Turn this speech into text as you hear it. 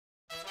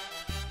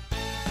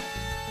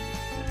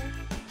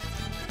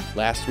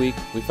Last week,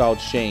 we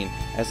followed Shane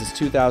as his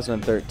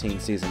 2013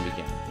 season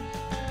began.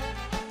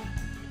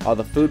 All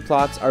the food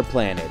plots are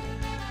planted,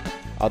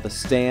 all the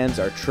stands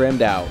are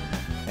trimmed out,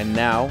 and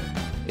now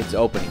it's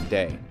opening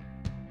day.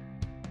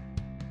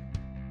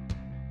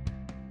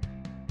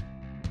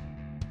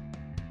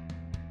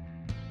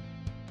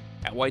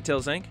 At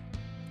Whitetails Inc.,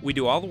 we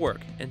do all the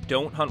work and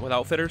don't hunt with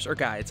outfitters or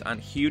guides on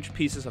huge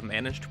pieces of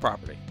managed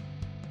property.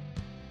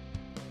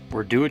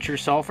 We're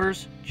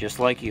do-it-yourselfers just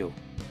like you.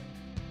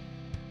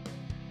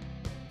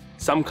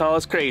 Some call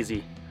us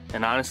crazy,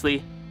 and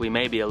honestly, we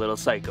may be a little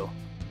psycho.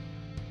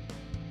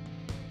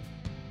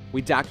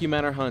 We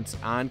document our hunts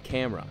on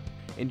camera,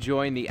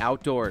 enjoying the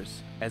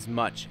outdoors as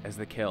much as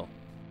the kill.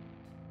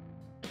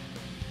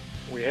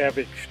 We have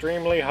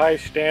extremely high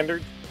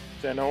standards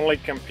and only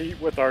compete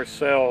with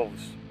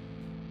ourselves.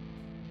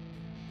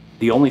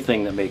 The only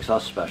thing that makes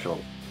us special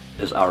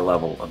is our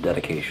level of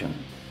dedication.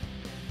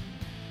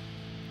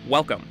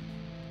 Welcome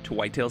to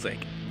Whitetails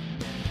Inc.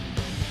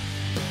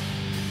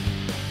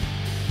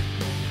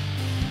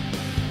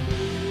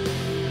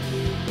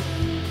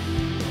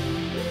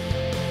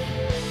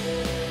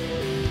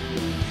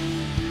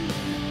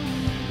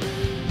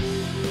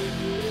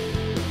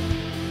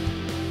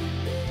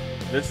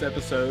 This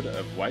episode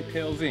of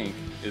Whitetails Inc.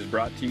 is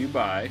brought to you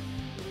by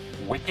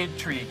Wicked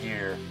Tree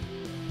Gear,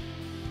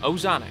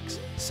 Ozonics,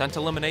 scent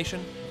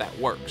elimination that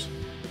works.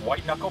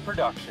 White Knuckle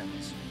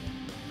Productions,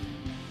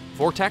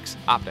 Vortex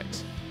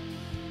Optics,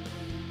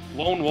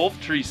 Lone Wolf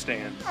Tree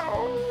Stand,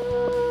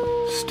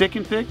 Stick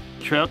and Pick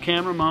Trail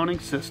Camera Mounting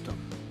System,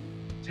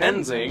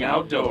 Tenzing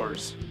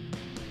Outdoors,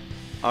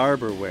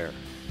 Arborwear,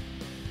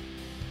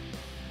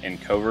 and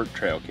Covert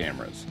Trail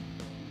Cameras.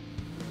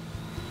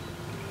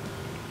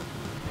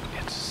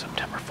 It's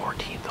September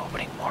 14th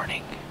opening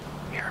morning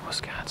here in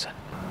Wisconsin.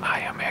 I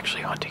am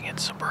actually hunting in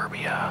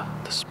suburbia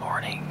this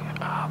morning.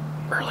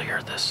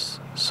 Earlier this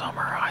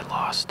summer I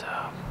lost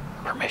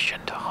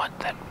permission to hunt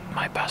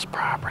my best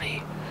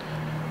property.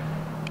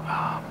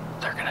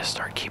 They're gonna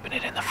start keeping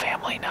it in the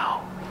family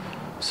now.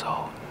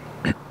 So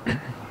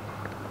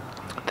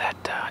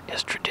that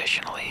is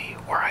traditionally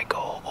where I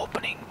go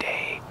opening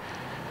day.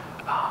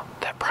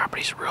 That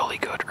property's really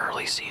good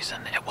early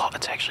season. Well,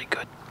 it's actually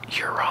good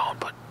year-round,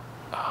 but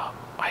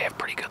I have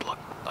pretty good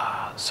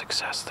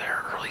success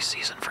there early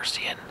season for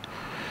seeing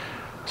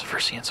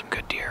some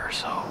good deer.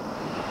 So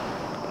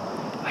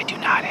I do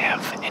not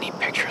have any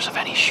pictures of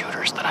any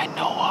shooters that I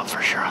know of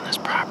for sure on this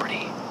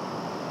property,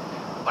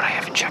 but I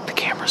haven't checked the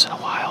cameras in a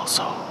while,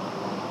 so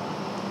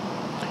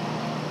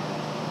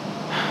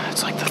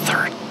it's like the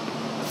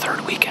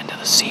third weekend of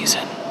the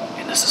season,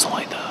 and this is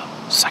only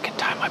the second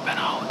time I've been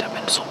out. I've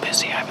been so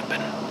busy I haven't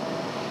been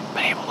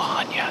able to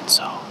hunt yet.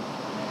 So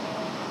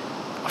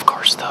of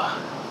course the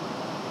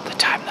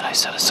time that I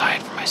set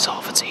aside for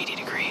myself, it's 80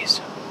 degrees.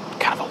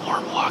 Kind of a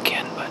warm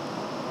walk-in, but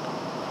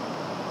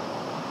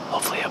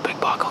hopefully a big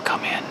buck will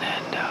come in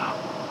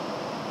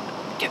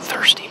and get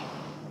thirsty.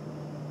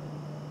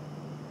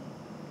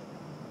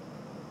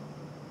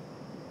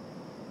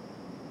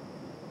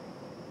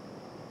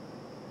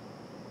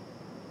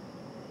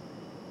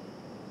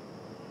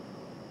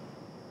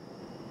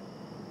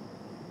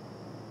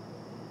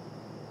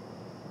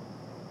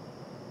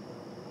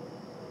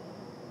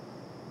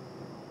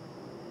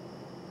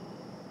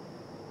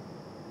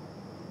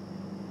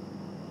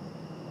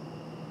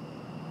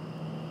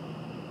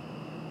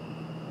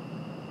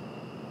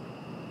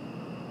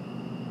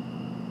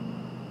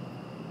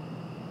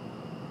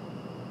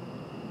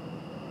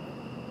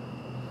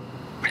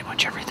 Pretty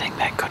much everything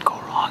that could go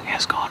wrong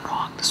has gone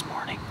wrong this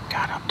morning.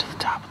 Got up to the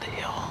top of the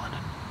hill and a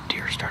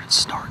deer started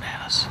snorting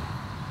at us.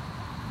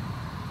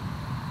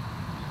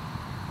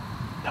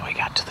 Then we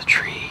got to the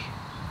tree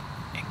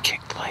and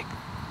kicked like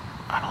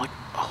a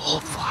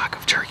whole flock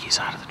of turkeys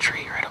out of the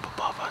tree right up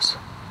above us.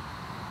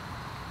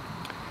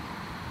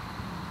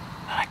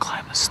 Then I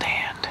climbed the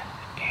stand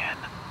and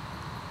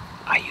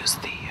I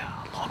used the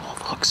Lone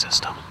Wolf hook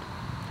system,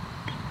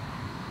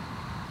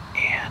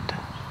 and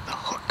the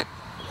hook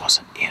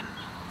wasn't in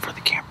for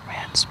the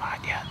cameraman spot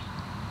yet.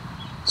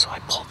 So I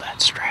pulled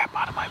that strap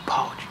out of my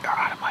pouch, or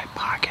out of my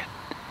pocket,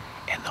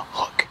 and the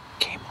hook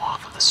came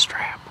off of the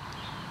strap,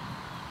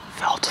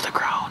 fell to the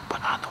ground,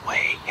 but on the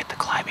way hit the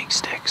climbing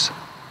sticks,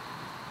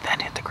 then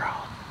hit the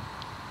ground.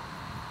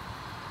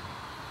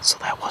 So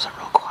that wasn't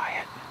real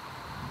quiet.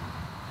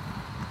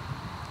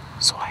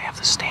 So I have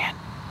the stand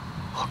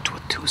hooked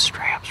with 2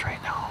 straps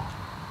right now,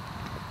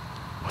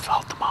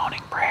 without the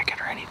mounting bracket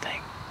or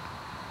anything.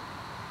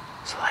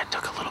 So that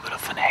took a little bit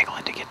of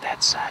finagling to get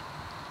that set.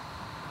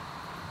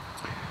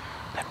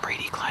 Then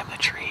Brady climbed the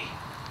tree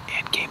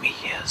and gave me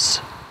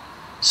his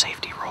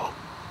safety rope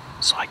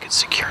so I could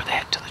secure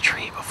that to the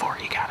tree before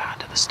he got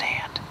onto the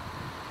stand.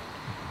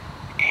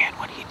 And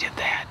when he did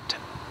that,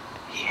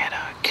 he had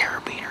a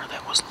carabiner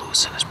that was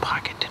loose in his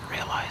pocket, didn't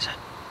realize it.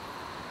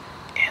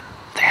 And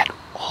that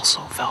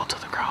also fell to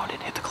the ground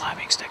and hit the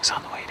climbing sticks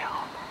on the way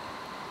down.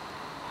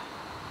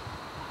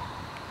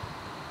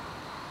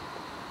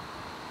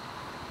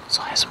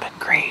 So it hasn't been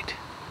great.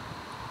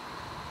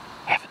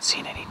 Haven't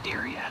seen any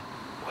deer yet,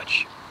 which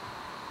which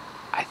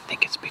I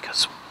think it's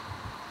because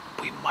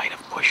we might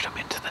have pushed them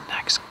into the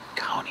next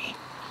county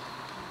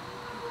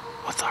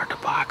with our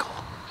debacle.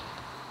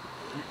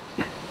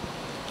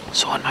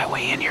 So on my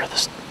way in here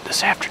this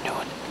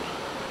afternoon,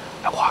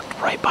 I walked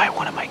right by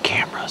one of my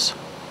cameras.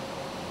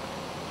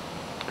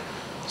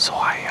 So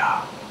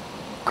I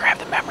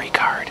grabbed the memory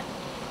card,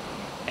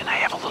 and I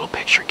have a little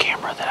picture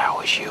camera that I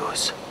always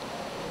use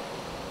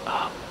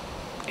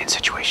in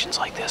situations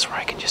like this where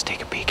I can just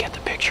take a peek at the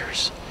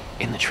pictures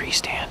in the tree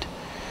stand.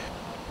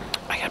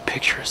 I got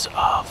pictures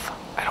of,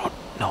 I don't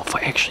know if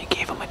I actually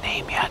gave him a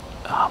name yet.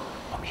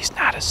 He's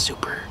not a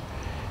super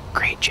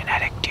great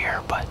genetic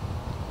deer, but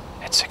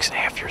at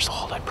 6.5 years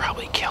old, I'd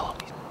probably kill him.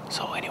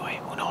 So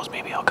anyway, who knows,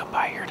 maybe I'll come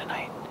by here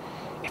tonight.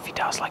 If he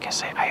does, like I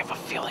say, I have a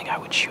feeling I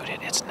would shoot it.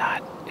 It's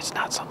not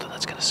something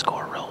that's gonna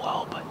score real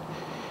well, but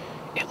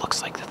it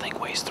looks like the thing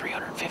weighs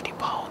 350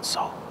 pounds,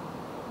 so.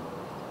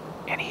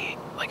 And he,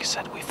 like I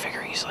said, we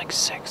figure he's like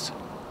 6.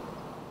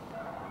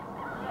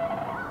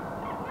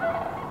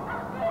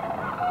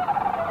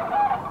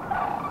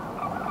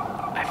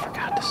 I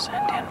forgot to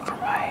send in for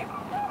my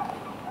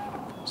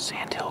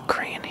Sandhill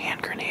Crane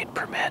hand grenade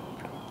permit.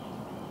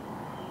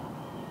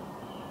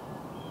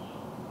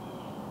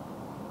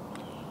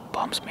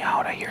 Bums me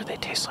out. I hear they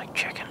taste like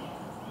chicken.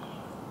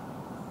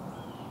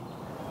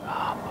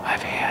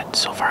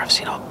 So far I've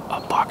seen a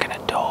buck and a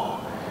doe.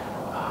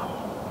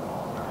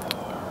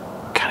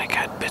 Kind of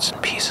got bits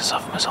and pieces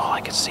of them is all I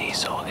could see,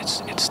 so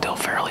it's still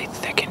fairly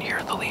thick in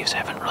here. The leaves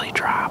haven't really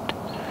dropped.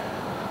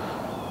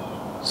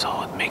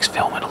 So it makes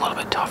filming a little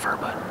bit tougher,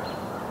 but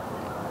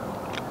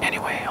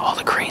anyway, all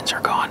the cranes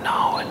are gone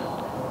now, and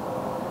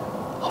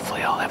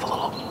hopefully I'll have a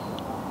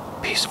little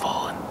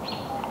peaceful and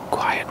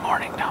quiet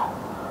morning now.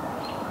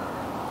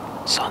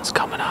 Sun's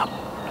coming up.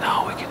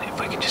 Now if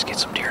we can just get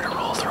some deer to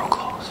roll through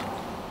close.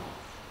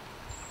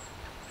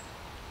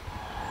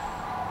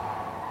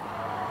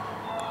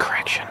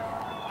 Correction.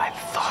 I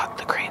thought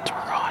the cranes were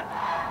gone.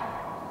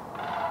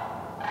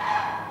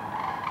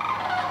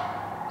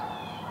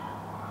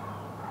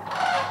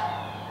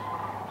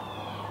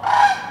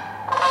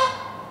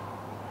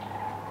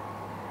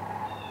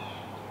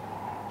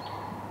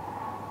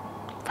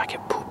 If I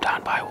get pooped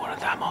on by one of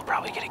them, I'll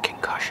probably get a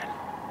concussion.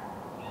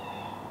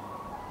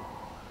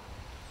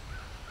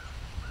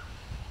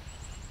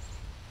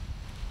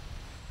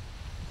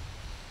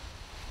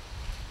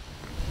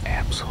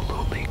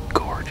 Absolutely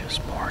gorgeous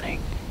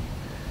morning.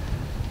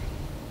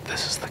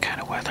 This is the kind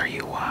of weather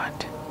you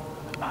want.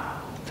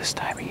 This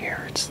time of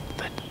year,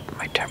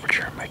 my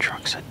temperature in my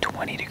truck's at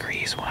 20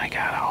 degrees when I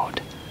got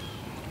out.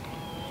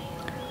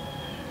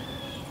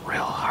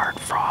 Real hard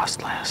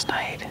frost last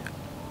night.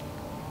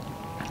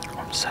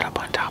 I'm set up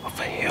on top of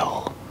a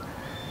hill.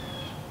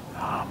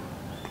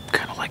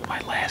 Kind of like my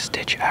last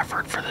ditch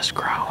effort for this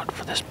ground,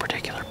 for this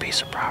particular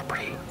piece of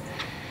property.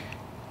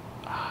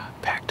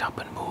 Packed up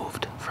and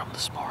moved from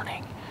this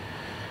morning.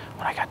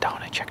 When I got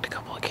down, I checked a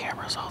couple of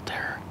cameras out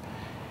there,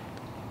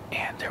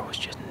 and there was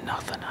just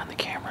nothing on the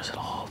cameras at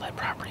all. That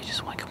property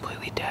just went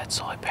completely dead,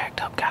 so I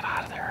packed up, got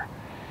out of there.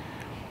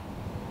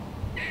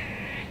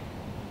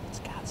 It's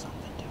got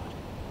something to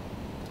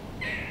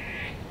it.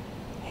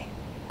 Hey,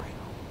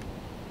 Brego.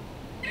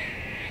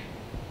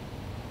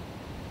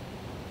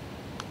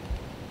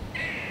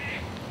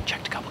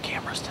 Checked a couple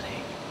cameras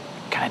today.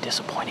 Kind of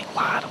disappointing.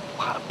 Lot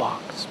of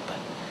bucks, but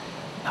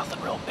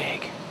nothing real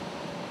big.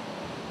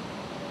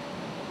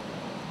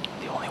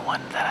 The only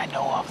one that I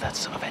know of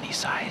that's of any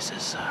size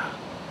is a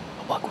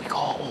buck we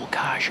call Old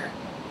Jahzzar.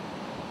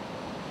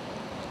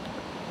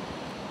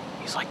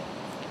 He's like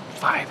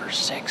 5 or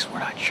 6, we're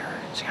not sure.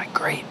 He's got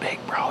great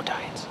big brow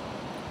tines.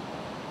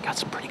 Got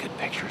some pretty good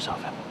pictures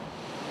of him.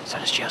 So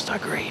it's just a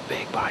great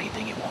big body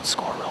thing. It won't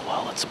score real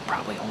well. It's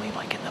probably only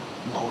like in the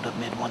low to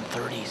mid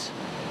 130s.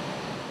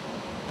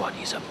 But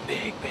he's a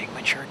big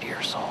mature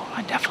deer, so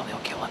I definitely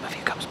will kill him if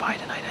he comes by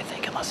tonight, I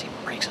think, unless he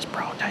breaks his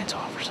brow tines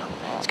off or something.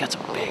 He's got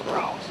some big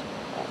brows.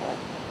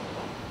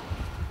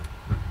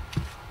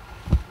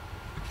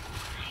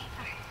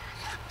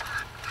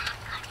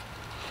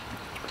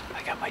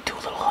 I got my 2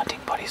 little hunting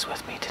buddies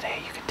with me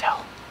today, you can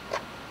tell.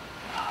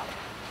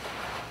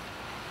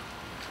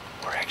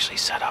 We're actually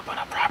set up on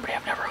a property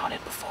I've never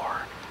hunted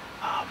before.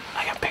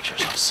 I got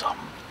pictures of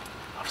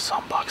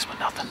some bucks, but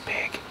nothing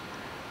big.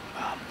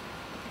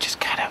 Just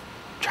kind of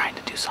trying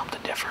to do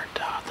something different.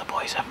 The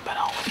boys haven't been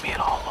out with me at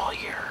all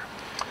year.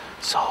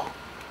 So,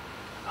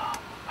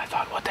 I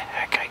thought, what the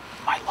heck,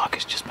 my luck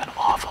has just been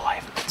awful. I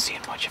haven't been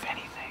seeing much of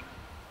anything.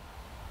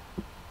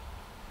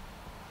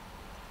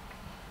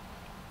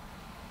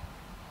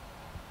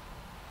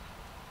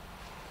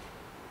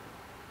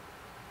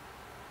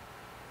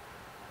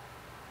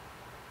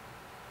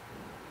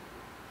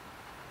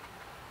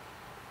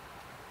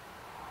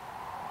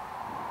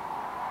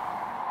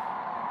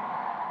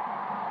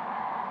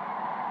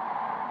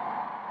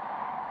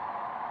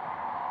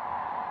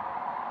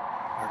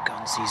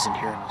 Gun season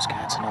here in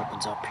Wisconsin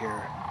opens up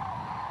here.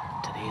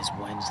 Today is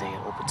Wednesday.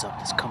 It opens up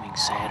this coming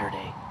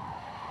Saturday.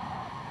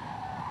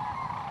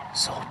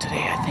 So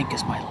today I think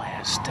is my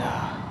last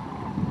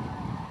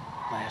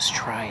last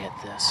try at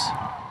this.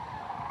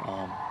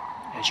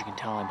 As you can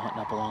tell, I'm hunting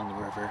up along the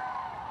river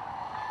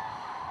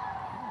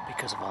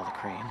because of all the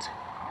cranes.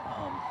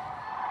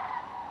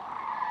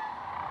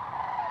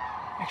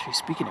 Actually,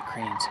 speaking of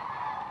cranes,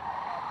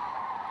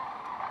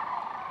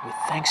 with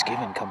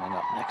Thanksgiving coming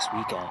up next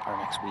week,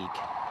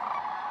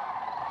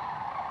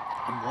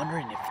 I'm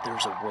wondering if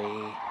there's a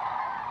way,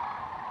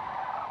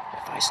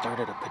 if I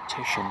started a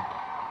petition,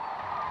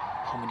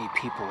 how many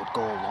people would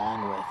go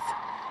along with,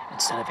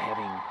 instead of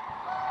having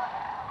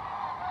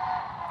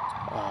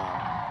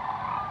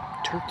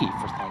turkey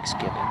for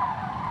Thanksgiving,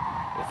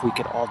 if we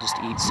could all just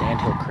eat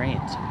sandhill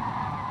cranes.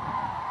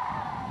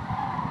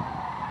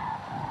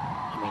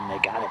 I mean, they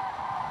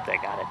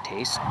gotta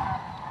taste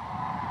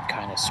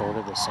kind of sort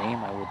of the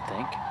same, I would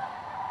think.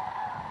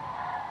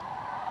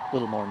 A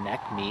little more neck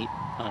meat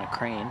on a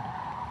crane.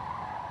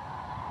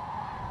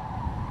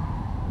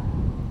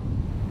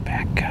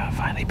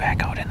 Finally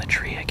back out in the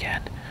tree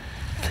again.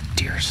 The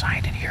deer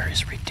sign in here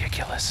is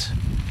ridiculous.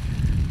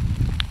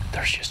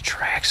 There's just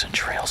tracks and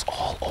trails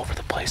all over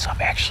the place. I'm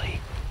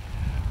actually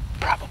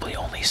probably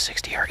only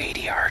 60 or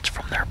 80 yards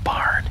from their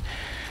barn.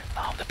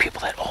 The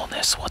people that own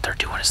this, what they're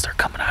doing is they're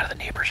coming out of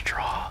the neighbor's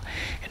draw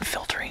and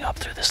filtering up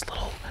through this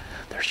little,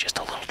 there's just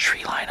a little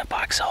tree line of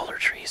box elder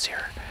trees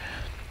here.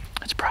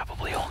 It's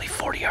probably only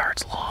 40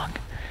 yards long.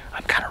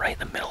 I'm kind of right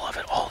in the middle of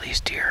it. All these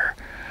deer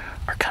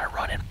are kind of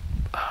running,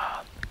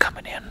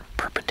 coming in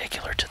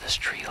perpendicular to this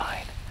tree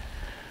line.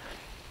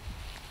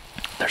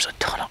 There's a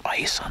ton of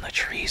ice on the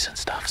trees and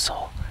stuff,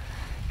 so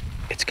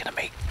it's gonna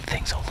make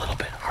things a little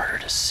bit harder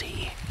to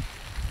see.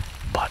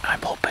 But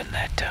I'm hoping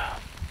that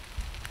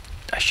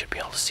I should be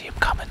able to see them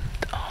coming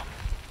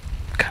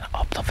kind of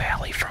up the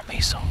valley from me,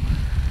 so.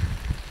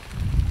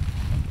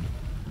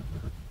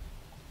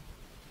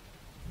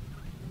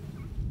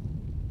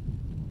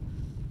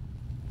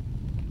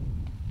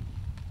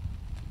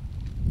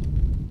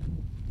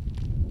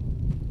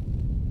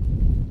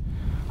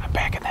 I'm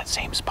back in that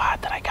same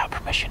spot that I got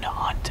permission to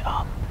hunt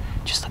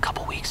just a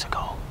couple weeks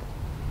ago.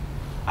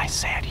 I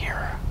sat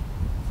here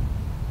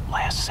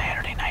last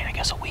Saturday night, I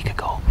guess a week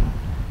ago,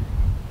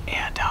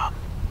 and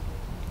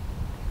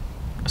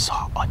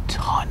saw a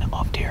ton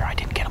of deer. I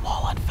didn't get them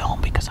all on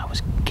film because I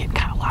was getting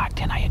kind of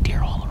locked in. I had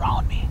deer all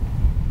around me.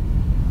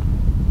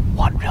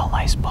 One real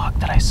nice buck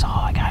that I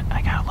saw, I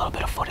got a little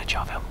bit of footage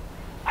of him.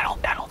 I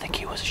don't think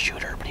he was a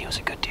shooter, but he was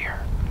a good deer.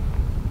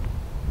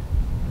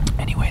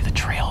 Anyway, the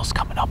trail's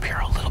coming up here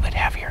a little bit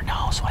heavier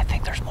now, so I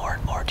think there's more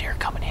and more deer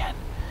coming in.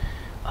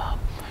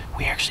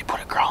 We actually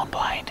put a ground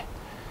blind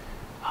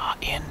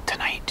in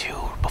tonight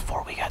too.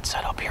 Before we got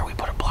set up here, we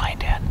put a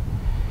blind in.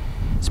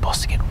 It's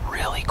supposed to get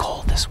really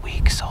cold this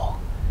week, so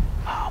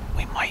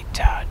we might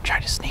try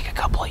to sneak a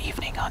couple of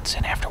evening hunts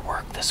in after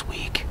work this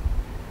week.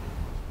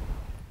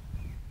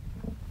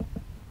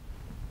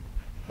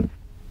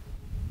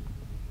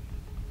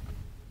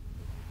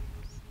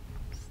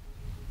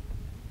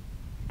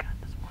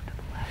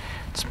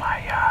 It's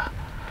my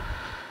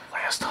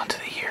last hunt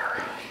of the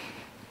year.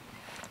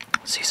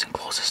 Season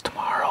closes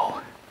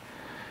tomorrow.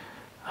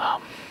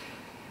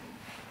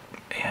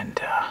 And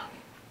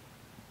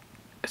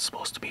it's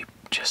supposed to be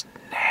just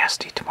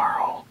nasty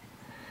tomorrow.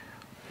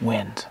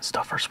 Winds and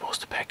stuff are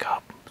supposed to pick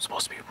up. It's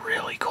supposed to be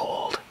really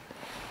cold.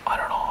 I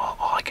don't know.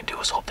 All I can do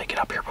is hope they get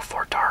up here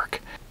before dark.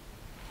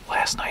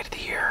 Last night of the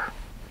year.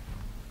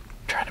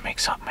 Trying to make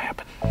something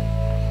happen.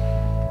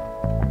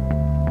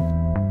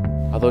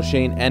 Although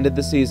Shane ended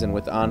the season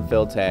with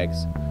on-fill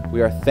tags,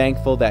 we are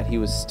thankful that he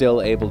was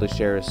still able to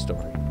share his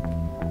story.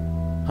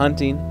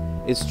 Hunting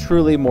is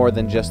truly more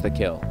than just the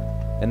kill,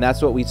 and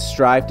that's what we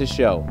strive to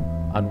show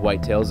on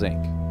Whitetails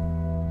Inc.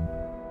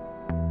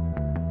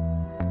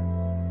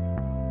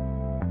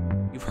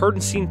 You've heard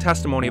and seen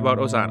testimony about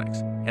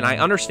Ozonics, and I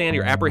understand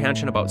your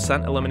apprehension about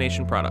scent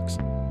elimination products.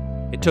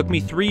 It took me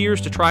 3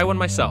 years to try one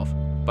myself,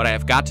 but I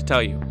have got to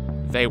tell you,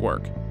 they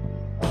work.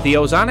 The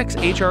Ozonics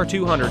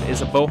HR200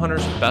 is a bow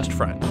hunter's best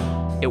friend.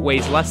 It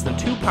weighs less than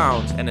 2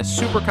 pounds and is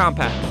super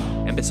compact,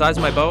 and besides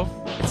my bow,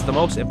 it's the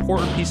most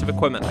important piece of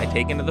equipment I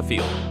take into the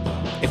field.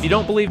 If you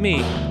don't believe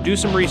me, do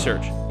some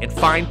research and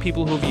find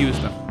people who've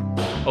used them.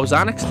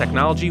 Ozonics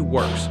technology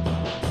works,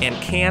 and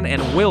can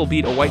and will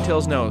beat a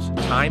whitetail's nose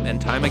time and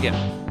time again.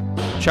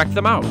 Check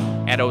them out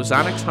at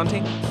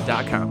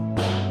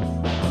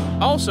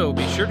ozonicshunting.com. Also,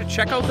 be sure to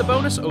check out the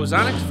bonus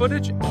Ozonics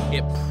footage.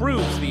 It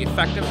proves the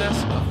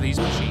effectiveness of these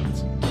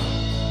machines.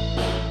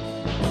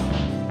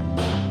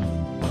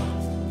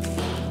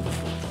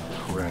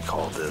 We're going to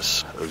call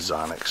this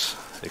Ozonics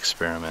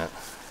experiment,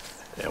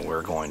 and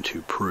we're going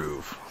to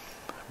prove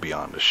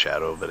beyond a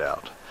shadow of a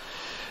doubt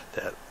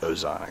that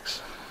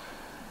Ozonics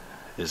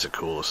is the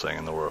coolest thing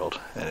in the world,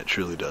 and it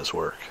truly does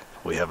work.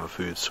 We have a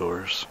food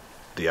source.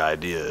 The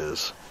idea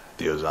is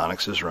the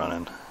Ozonics is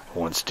running.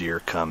 Once deer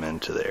come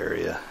into the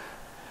area,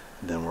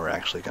 then we're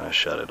actually going to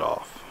shut it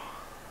off.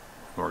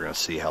 We're going to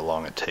see how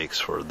long it takes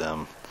for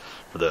the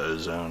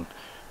ozone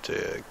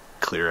to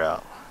clear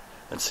out,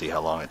 and see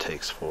how long it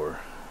takes for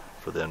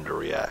them to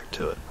react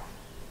to it.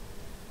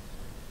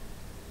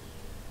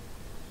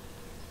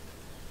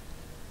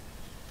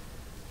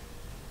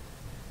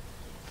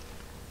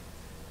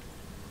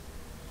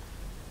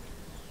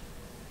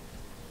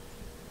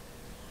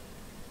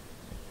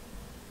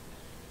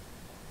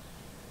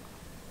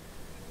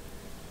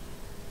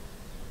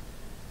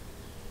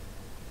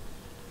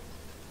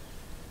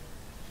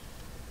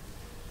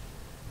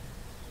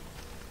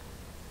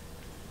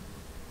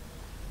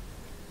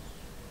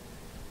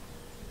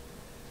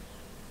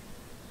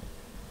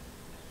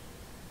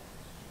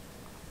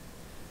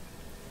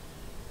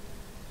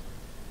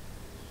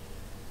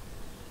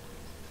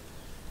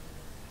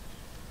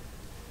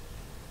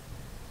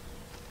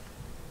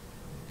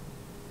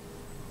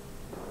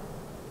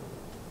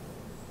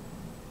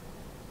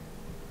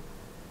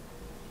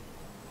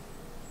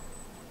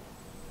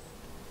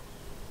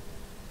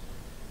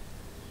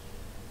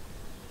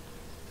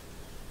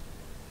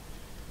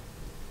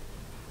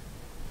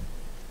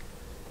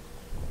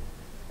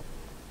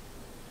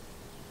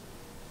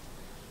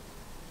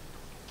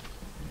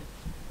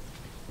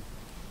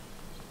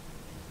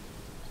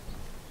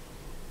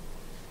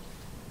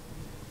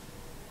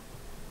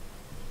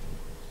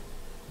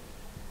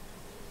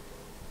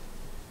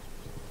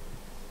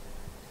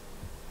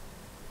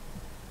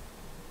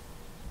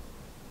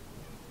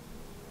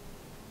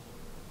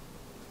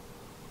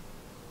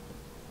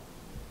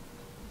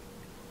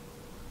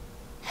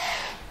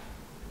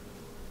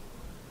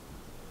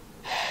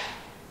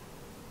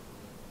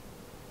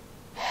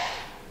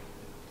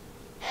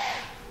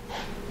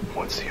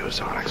 once the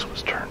ozonics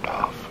was turned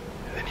off.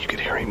 And then you could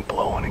hear him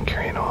blowing and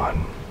carrying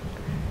on,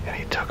 and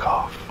he took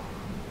off.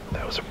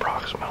 That was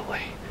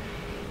approximately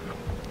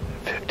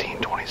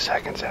 15-20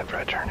 seconds after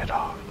I turned it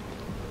off.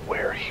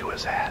 Where he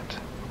was at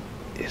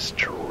is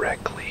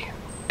directly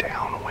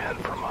downwind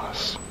from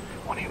us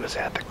when he was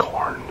at the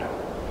corn.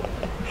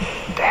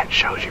 That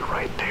shows you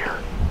right there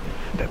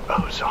that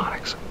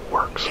ozonics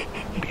works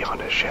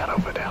beyond a shadow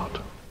of a doubt.